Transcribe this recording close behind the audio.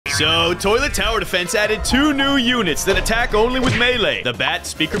So, Toilet Tower Defense added 2 new units that attack only with melee. The Bat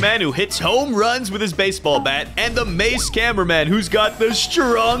Speakerman, who hits home runs with his baseball bat, and the Mace Cameraman, who's got the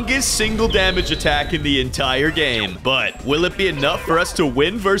strongest single damage attack in the entire game. But will it be enough for us to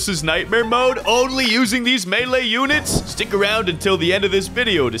win versus Nightmare Mode only using these melee units? Stick around until the end of this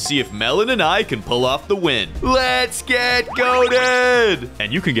video to see if Melon and I can pull off the win. Let's get goated!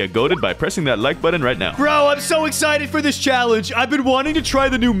 And you can get goated by pressing that like button right now. Bro, I'm so excited for this challenge. I've been wanting to try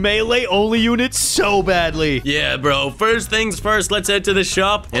the new melee only units so badly. Yeah, bro. First things first, let's head to the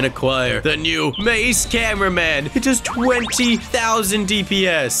shop and acquire the new Mace Cameraman. It does 20,000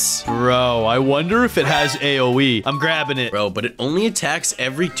 DPS. Bro, I wonder if it has AoE. I'm grabbing it. Bro, but it only attacks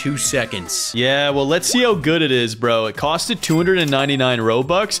every 2 seconds. Yeah, well, let's see how good it is, bro. It costed 299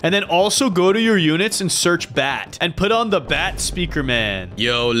 Robux. And then also go to your units and search Bat. And put on the Bat Speakerman.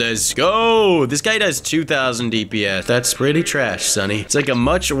 Yo, let's go. This guy does 2,000 DPS. That's pretty trash, Sonny. It's like a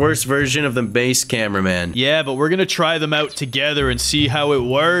much worse version of the Mace Cameraman. Yeah, but we're gonna try them out together and see how it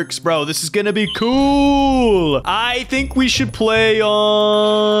works, bro. This is gonna be cool. I think we should play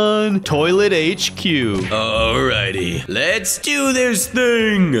on Toilet HQ. Alrighty, let's do this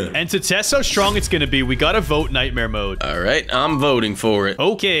thing. And to test how strong it's gonna be, we gotta vote Nightmare Mode. Alright, I'm voting for it.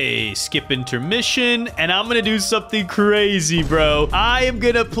 Okay, skip intermission, and I'm gonna do something crazy, bro. I am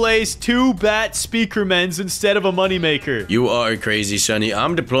gonna place 2 Bat Speakermans instead of a moneymaker. You are crazy, Sonny.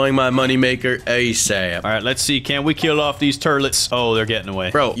 I'm deploying my moneymaker ASAP. All right, let's see. Can we kill off these turlets? Oh, they're getting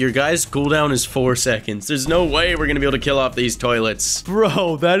away. Bro, your guy's cooldown is 4 seconds. There's no way we're gonna be able to kill off these toilets.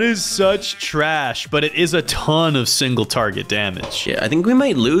 Bro, that is such trash, but it is a ton of single target damage. Yeah, I think we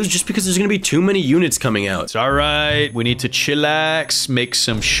might lose just because there's gonna be too many units coming out. It's all right. We need to chillax, make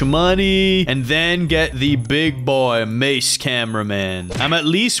some shmoney, and then get the big boy Mace Cameraman. I'm at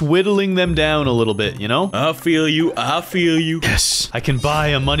least whittling them down a little bit, you know? I feel you. I feel you. Yes, I can buy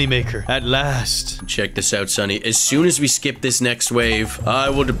a moneymaker at last. Check this out, Sonny. As soon as we skip this next wave, I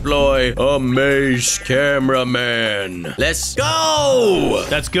will deploy a Mace Cameraman. Let's go!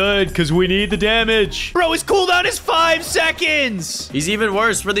 That's good, because we need the damage. Bro, his cooldown is 5 seconds! He's even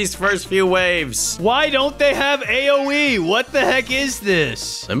worse for these first few waves. Why don't they have AoE? What the heck is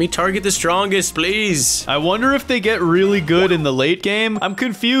this? Let me target the strongest, please. I wonder if they get really good in the late game. I'm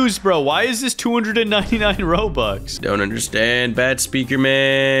confused, bro. Why is this 299 Robux? Don't understand, Bat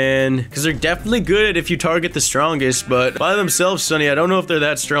Speakerman. Because they're definitely good if you target the strongest, but by themselves, Sonny, I don't know if they're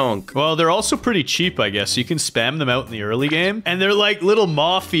that strong. Well, they're also pretty cheap, I guess. You can spam them out in the early game. And they're like little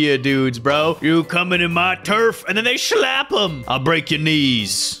mafia dudes, bro. You coming in my turf, and then they slap them. I'll break your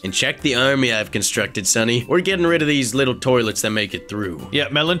knees. And check the army I've constructed, Sonny. We're getting rid of these little toilets that make it through. Yeah,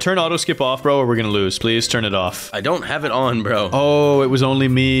 Melon, turn auto skip off, bro, or we're gonna lose. Please turn it off. I don't have it on, bro. Oh, it was only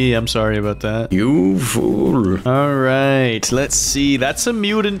me. I'm sorry about that. You fool. All right, let's see. That's a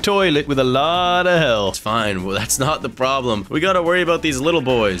mutant toilet with a lot of health. It's fine. Well, that's not the problem. We gotta worry about these little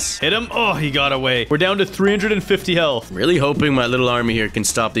boys. Hit him. Oh, he got away. We're down to 350 health. Really hoping my little army here can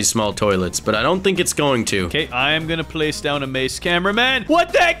stop these small toilets, but I don't think it's going to. Okay, I am gonna place down a Mace Cameraman.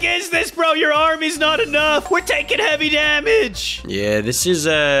 What the heck is this, bro? Your army's not enough. We're taking heavy damage. Yeah, this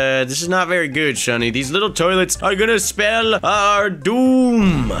is not very good, Sonny. These little toilets are gonna spell our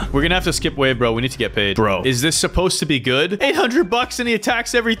doom. We're gonna have to skip wave, bro. We need to get paid. Bro, is this supposed to be good? 800 bucks and he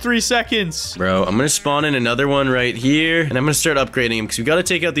attacks every 3 seconds. Bro, I'm gonna spawn in another one right here, and I'm gonna start upgrading him because we gotta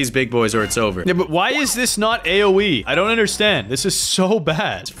take out these big boys or it's over. Yeah, but why is this not AoE? I don't understand. This is so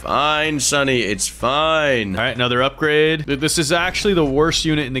bad. It's fine, Sonny. It's fine. All right, another upgrade. This is actually the worst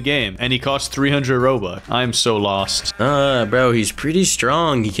unit in the game, and he costs 300 Robux. I'm so lost. Bro, he's pretty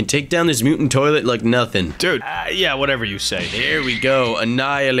strong. He can take down this mutant toilet like nothing. Dude, yeah, whatever you say. There we go.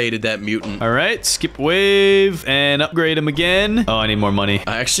 Annihilated that mutant. All right, skip wave and upgrade him again. Oh, I need more money.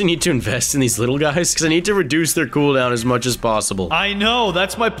 I actually need to invest in these little guys because I need to reduce their cooldown as much as possible. I know.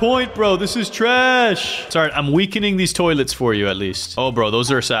 That's my point, bro. This is trash. Sorry, I'm weakening these toilets for you at least. Oh, bro,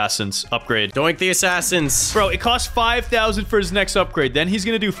 those are assassins. Upgrade. Doink the assassins. Bro, it costs 5,000 for his next upgrade. Then he's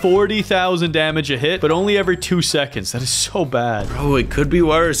going to do 40,000 damage a hit, but only every 2 seconds. That is so bad. Bro, it could be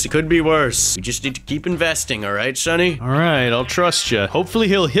worse. It could be worse. We just need to keep investing, all right, Sonny? All right, I'll trust you. Hopefully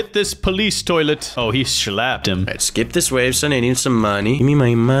he'll hit this police toilet. Oh, he slapped him. All right, skip this wave, Sonny. I need some money. Give me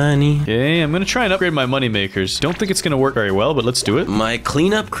my money. Okay, I'm going to try and upgrade my money makers. Don't think it's going to work very well, but let's do it. My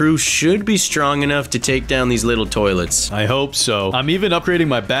cleanup crew should be strong enough to take down these little toilets. I hope so. I'm even upgrading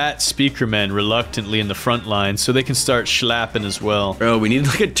my Bat Speakerman reluctantly in the front line so they can start slapping as well. Bro, we need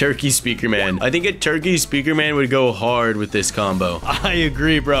like a turkey speakerman. I think a turkey speakerman would go hard with this combo. I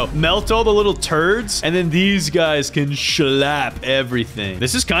agree, bro. Melt all the little turds, and then these guys can slap everything.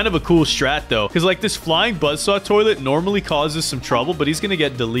 This is kind of a cool strat, though, because like this flying buzzsaw toilet normally causes some trouble, level, but he's gonna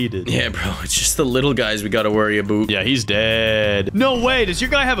get deleted. Yeah, bro. It's just the little guys we gotta worry about. Yeah, he's dead. No way. Does your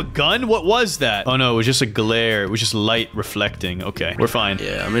guy have a gun? What was that? Oh, no. It was just a glare. It was just light reflecting. Okay, we're fine.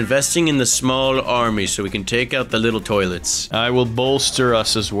 Yeah, I'm investing in the small army so we can take out the little toilets. I will bolster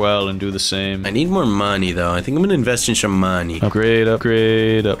us as well and do the same. I need more money, though. I think I'm gonna invest in some money. Upgrade,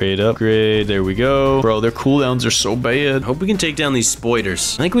 upgrade, upgrade, upgrade. There we go. Bro, their cooldowns are so bad. Hope we can take down these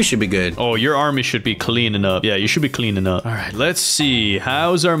spoilers. I think we should be good. Oh, your army should be cleaning up. Yeah, you should be cleaning up. All right, let's see.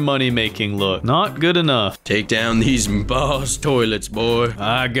 How's our money making look? Not good enough. Take down these boss toilets, boy.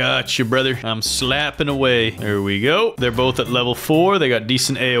 I got you, brother. I'm slapping away. There we go. They're both at level 4. They got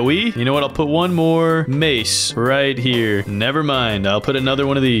decent AoE. You know what? I'll put one more mace right here. Never mind. I'll put another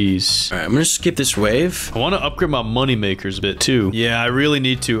one of these. All right, I'm gonna skip this wave. I want to upgrade my money makers a bit too. Yeah, I really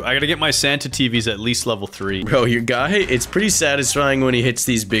need to. I gotta get my Santa TVs at least level 3. Bro, your guy, it's pretty satisfying when he hits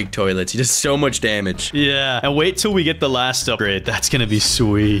these big toilets. He does so much damage. Yeah, and wait till we get the last upgrade. That's gonna be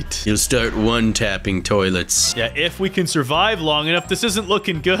sweet. He'll start one-tapping toilets. Yeah, if we can survive long enough, this isn't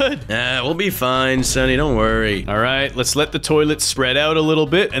looking good. We'll be fine, Sonny. Don't worry. All right, let's let the toilets spread out a little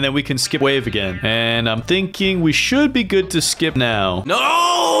bit, and then we can skip wave again. And I'm thinking we should be good to skip now.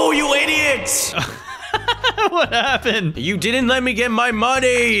 No, you idiots! What happened? You didn't let me get my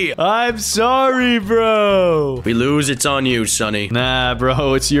money! I'm sorry, bro. If we lose, it's on you, Sonny. Nah,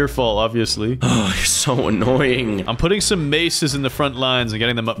 bro, it's your fault, obviously. Oh, you're so annoying. I'm putting some maces in the front lines and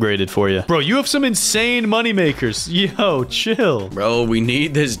getting them upgraded for you. Bro, you have some insane money makers. Yo, chill. Bro, we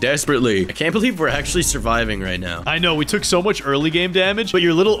need this desperately. I can't believe we're actually surviving right now. I know, we took so much early game damage, but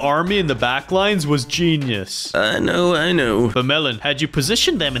your little army in the back lines was genius. I know. But Melon, had you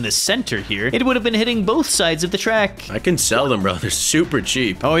positioned them in the center here, it would have been hitting both sides of the track. I can sell them, bro. They're super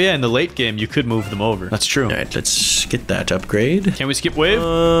cheap. Oh yeah, in the late game, you could move them over. That's true. All right, let's get that upgrade. Can we skip wave?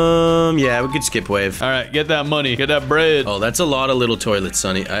 Yeah, we could skip wave. All right, get that money. Get that bread. Oh, that's a lot of little toilets,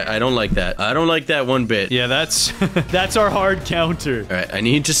 Sonny. I don't like that. I don't like that one bit. Yeah, that's that's our hard counter. All right, I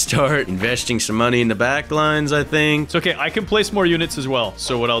need to start investing some money in the back lines, I think. It's okay. I can place more units as well.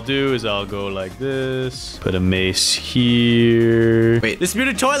 So what I'll do is I'll go like this. Put a mace here. Wait, this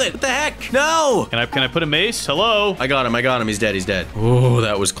muted toilet. What the heck? No! Can I put a mace? Hello? I got him. He's dead. Oh,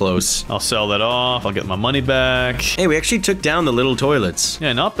 that was close. I'll sell that off. I'll get my money back. Hey, we actually took down the little toilets.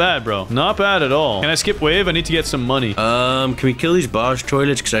 Yeah, not bad, bro. Not bad at all. Can I skip wave? I need to get some money. Can we kill these boss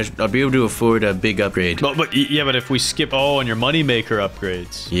toilets? Because I'll be able to afford a big upgrade. But if we skip... Oh, and your money maker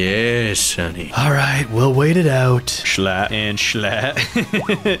upgrades. Yes, Sonny. All right, we'll wait it out. Schlat and schlat.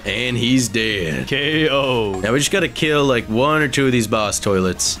 And he's dead. KO. Now we just gotta kill like 1 or 2 of these boss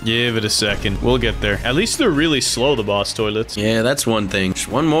toilets. Give it a second. We'll get there. At least they're really slow, the boss toilets. Yeah, that's one thing. Just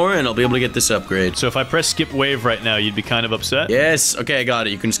one more and I'll be able to get this upgrade. So if I press skip wave right now, you'd be kind of upset? Yes. Okay, I got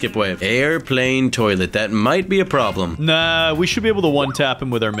it. You can skip wave. Airplane toilet. That might be a problem. Nah, we should be able to one-tap him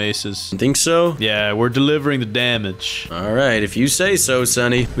with our maces. You think so? Yeah, we're delivering the damage. All right, if you say so,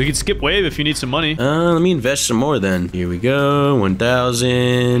 Sonny. We can skip wave if you need some money. Let me invest some more then. Here we go.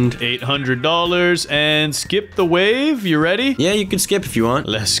 1,000. $800 and skip the wave. You ready? Yeah, you can skip if you want.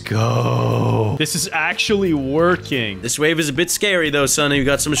 Let's go. This is actually working. This wave is a bit scary though, Sonny. We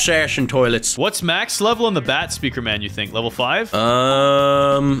got some assassin toilets. What's max level on the bat speaker, man, you think? Level 5?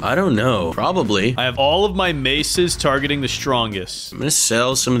 I don't know. Probably. I have all of my maces targeting the strongest. I'm gonna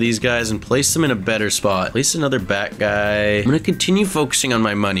sell some of these guys and place them in a better spot. Place another bat guy. I'm gonna continue focusing on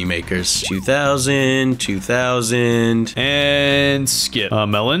my money makers. 2,000, 2,000. And skip.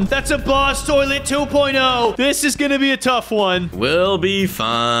 Melon. That's a boss toilet 2.0. This is gonna be a tough one. We'll be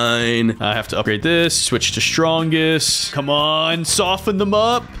fine. I have to upgrade this. Switch to strongest. Come on. Soften them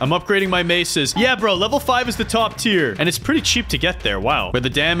up. I'm upgrading my maces. Yeah, bro. Level 5 is the top tier. And it's pretty cheap to get there. Wow. Where the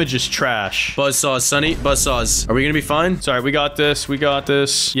damage is trash. Buzzsaws, Sonny. Buzzsaws. Are we gonna be fine? Sorry, we got this. We got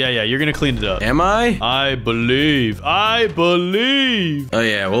this. Yeah, you're gonna clean it up. Am I? I believe. I believe. Oh,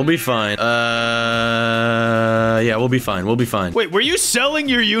 yeah. We'll be fine. Yeah, we'll be fine. We'll be fine. Wait, were you selling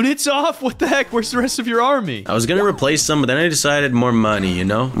your units off? What the heck? Where's the rest of your army? I was gonna replace some, but then I decided more money, you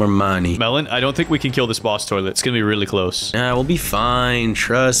know? More money. Melon, I don't think we can kill this boss toilet. It's gonna be really close. Nah, we'll be fine.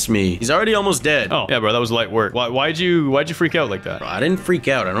 Trust me. He's already almost dead. Oh, yeah, bro. That was light work. Why'd you freak out like that? Bro, I didn't freak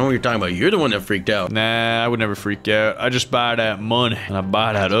out. I don't know what you're talking about. You're the one that freaked out. Nah, I would never freak out. I just buy that money and I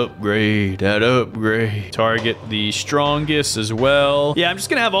buy that upgrade. Target the strongest as well. Yeah, I'm just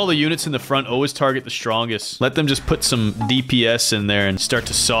gonna have all the units in the front always target the strongest. Let them just put some DPS in there and start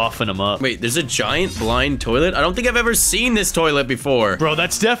to soften them up. Wait, there's a giant blind toilet? I don't think I've ever seen this toilet before. Bro,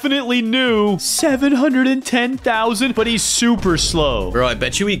 that's definitely new. 7 710,000, but he's super slow. Bro, I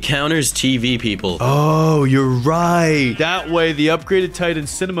bet you he counters TV people. Oh, you're right. That way, the upgraded Titan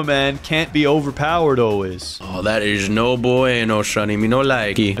Cinema Man can't be overpowered always. Oh, that is no bueno, Shunny. Me no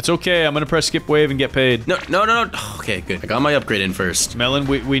likey. It's okay. I'm gonna press skip wave and get paid. No. Okay, good. I got my upgrade in first. Melon,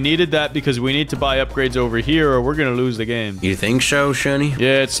 we needed that because we need to buy upgrades over here or we're gonna lose the game. You think so, Shunny?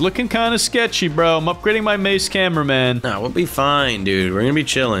 Yeah, it's looking kind of sketchy, bro. I'm upgrading my mace cameraman. Nah, we'll be fine, dude. We're gonna be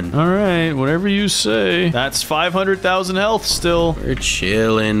chilling. All right, whatever you say. That's 500,000 health still. We're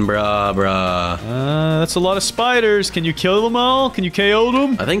chilling, brah. That's a lot of spiders. Can you kill them all? Can you KO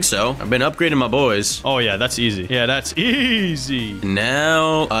them? I think so. I've been upgrading my boys. Oh, yeah, that's easy. Yeah, that's easy.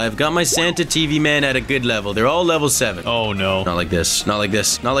 Now, I've got my Santa TV man at a good level. They're all level 7. Oh, no. Not like this. Not like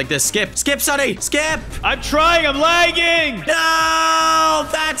this. Not like this. Skip. Skip, Sonny. Skip. I'm trying. I'm lagging. No!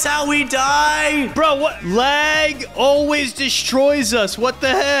 That's how we die. Bro, what? Lag always destroys us. What the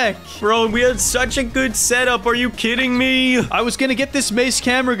heck? Bro, we had such a good setup. Are you kidding me? I was gonna get this mace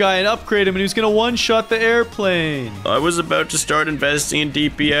camera guy and upgrade him, and he was gonna one-shot the airplane. I was about to start investing in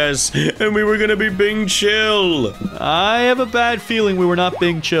DPS, and we were gonna be being chill. I have a bad feeling we were not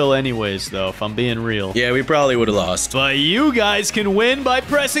being chill anyways, though, if I'm being real. Yeah, we probably would have lost. But you guys can win by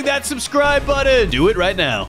pressing that subscribe button. Do it right now.